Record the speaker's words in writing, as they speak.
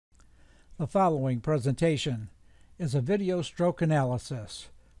The following presentation is a video stroke analysis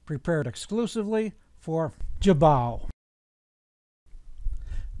prepared exclusively for Jibau.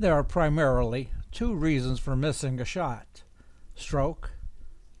 There are primarily two reasons for missing a shot: stroke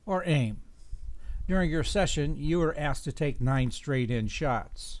or aim. During your session, you were asked to take 9 straight-in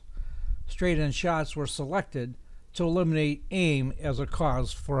shots. Straight-in shots were selected to eliminate aim as a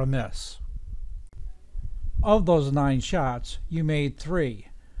cause for a miss. Of those 9 shots, you made 3.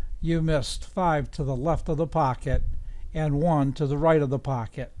 You missed 5 to the left of the pocket and 1 to the right of the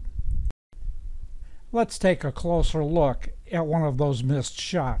pocket. Let's take a closer look at one of those missed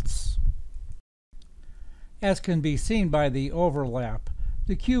shots. As can be seen by the overlap,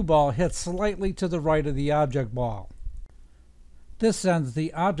 the cue ball hits slightly to the right of the object ball. This sends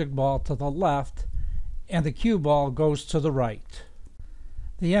the object ball to the left and the cue ball goes to the right.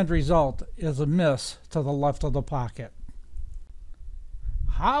 The end result is a miss to the left of the pocket.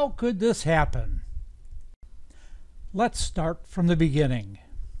 How could this happen? Let's start from the beginning.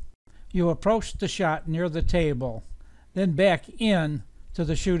 You approach the shot near the table, then back in to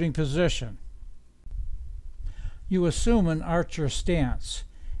the shooting position. You assume an archer stance,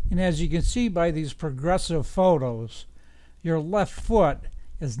 and as you can see by these progressive photos, your left foot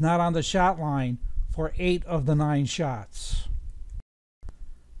is not on the shot line for 8 of the 9 shots.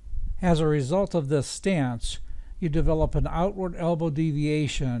 As a result of this stance, you develop an outward elbow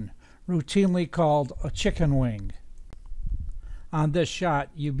deviation, routinely called a chicken wing. On this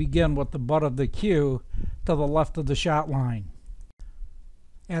shot, you begin with the butt of the cue to the left of the shot line.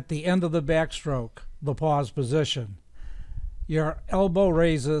 At the end of the backstroke, the pause position, your elbow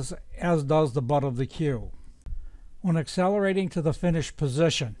raises, as does the butt of the cue. When accelerating to the finish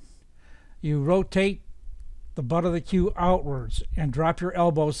position, you rotate the butt of the cue outwards and drop your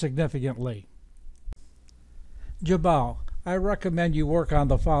elbow significantly. Jibau, I recommend you work on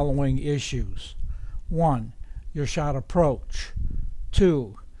the following issues. 1. Your shot approach.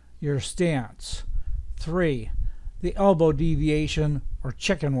 2. Your stance. 3. The elbow deviation or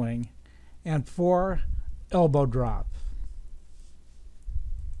chicken wing. And 4. Elbow drop.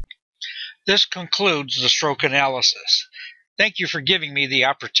 This concludes the stroke analysis. Thank you for giving me the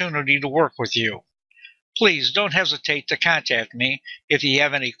opportunity to work with you. Please don't hesitate to contact me if you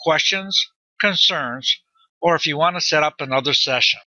have any questions, concerns, or if you want to set up another session.